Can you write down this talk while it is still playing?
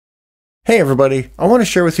Hey everybody, I want to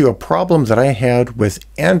share with you a problem that I had with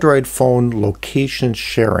Android phone location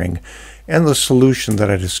sharing and the solution that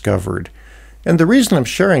I discovered. And the reason I'm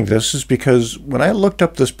sharing this is because when I looked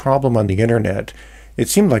up this problem on the internet, it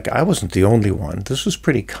seemed like I wasn't the only one. This was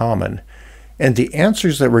pretty common. And the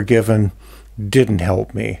answers that were given didn't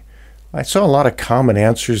help me. I saw a lot of common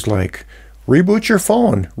answers like, reboot your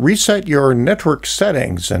phone, reset your network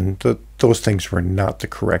settings, and those things were not the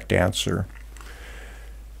correct answer.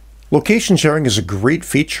 Location sharing is a great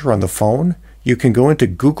feature on the phone. You can go into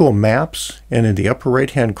Google Maps and in the upper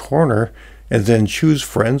right-hand corner and then choose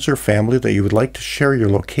friends or family that you would like to share your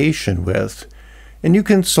location with. And you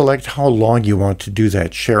can select how long you want to do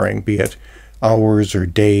that sharing, be it hours or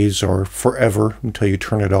days or forever until you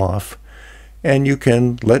turn it off. And you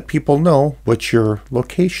can let people know what your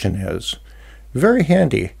location is. Very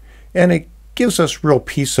handy. And it gives us real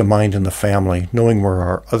peace of mind in the family, knowing where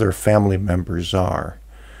our other family members are.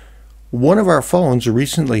 One of our phones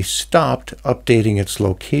recently stopped updating its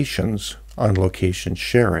locations on location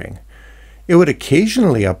sharing. It would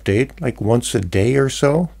occasionally update, like once a day or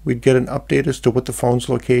so. We'd get an update as to what the phone's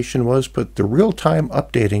location was, but the real-time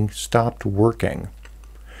updating stopped working.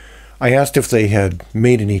 I asked if they had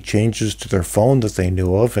made any changes to their phone that they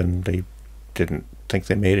knew of, and they didn't think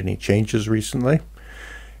they made any changes recently.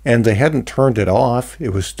 And they hadn't turned it off. It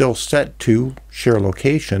was still set to share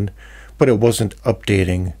location, but it wasn't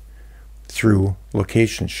updating through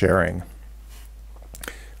location sharing.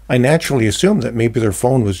 I naturally assumed that maybe their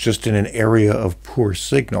phone was just in an area of poor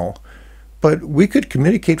signal, but we could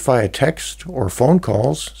communicate via text or phone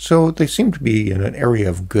calls, so they seemed to be in an area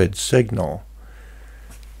of good signal.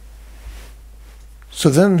 So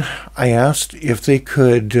then I asked if they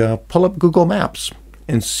could pull up Google Maps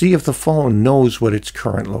and see if the phone knows what its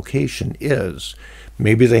current location is.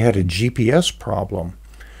 Maybe they had a GPS problem.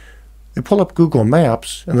 They pull up Google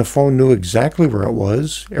Maps, and the phone knew exactly where it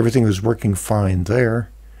was. Everything was working fine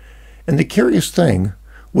there. And the curious thing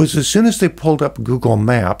was as soon as they pulled up Google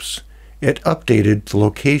Maps, it updated the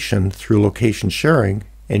location through location sharing,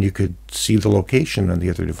 and you could see the location on the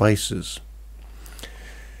other devices.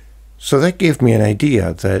 So that gave me an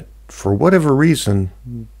idea that for whatever reason,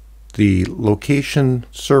 the location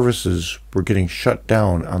services were getting shut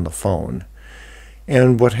down on the phone.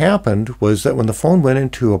 And what happened was that when the phone went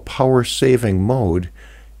into a power-saving mode,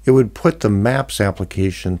 it would put the Maps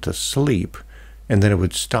application to sleep, and then it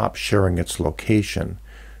would stop sharing its location.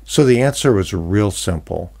 So the answer was real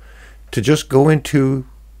simple. To just go into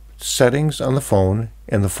Settings on the phone,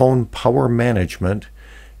 and the phone Power Management,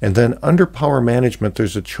 and then under Power Management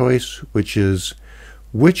there's a choice which is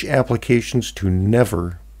which applications to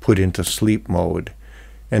never put into sleep mode,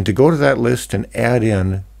 and to go to that list and add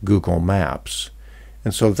in Google Maps.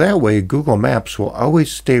 And so that way Google Maps will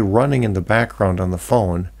always stay running in the background on the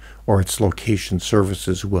phone, or its location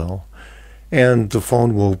services will, and the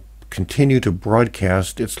phone will continue to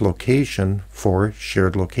broadcast its location for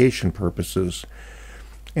shared location purposes.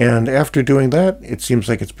 And after doing that, it seems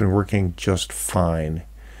like it's been working just fine.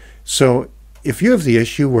 So if you have the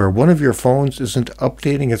issue where one of your phones isn't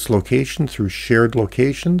updating its location through shared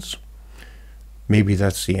locations, maybe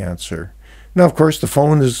that's the answer. Now, of course, the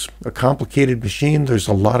phone is a complicated machine. There's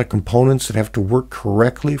a lot of components that have to work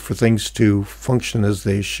correctly for things to function as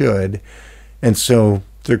they should. And so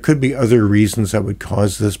there could be other reasons that would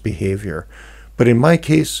cause this behavior. But in my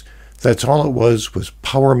case, that's all it was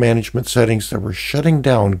power management settings that were shutting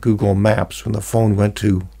down Google Maps when the phone went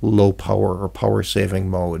to low power or power saving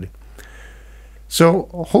mode. So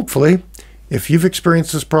hopefully, if you've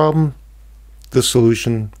experienced this problem, this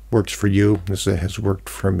solution works for you as it has worked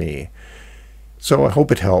for me. So I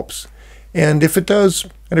hope it helps. And if it does,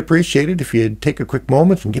 I'd appreciate it if you'd take a quick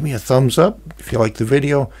moment and give me a thumbs up if you like the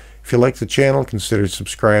video. If you like the channel, consider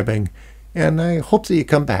subscribing. And I hope that you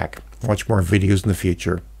come back and watch more videos in the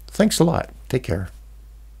future. Thanks a lot. Take care.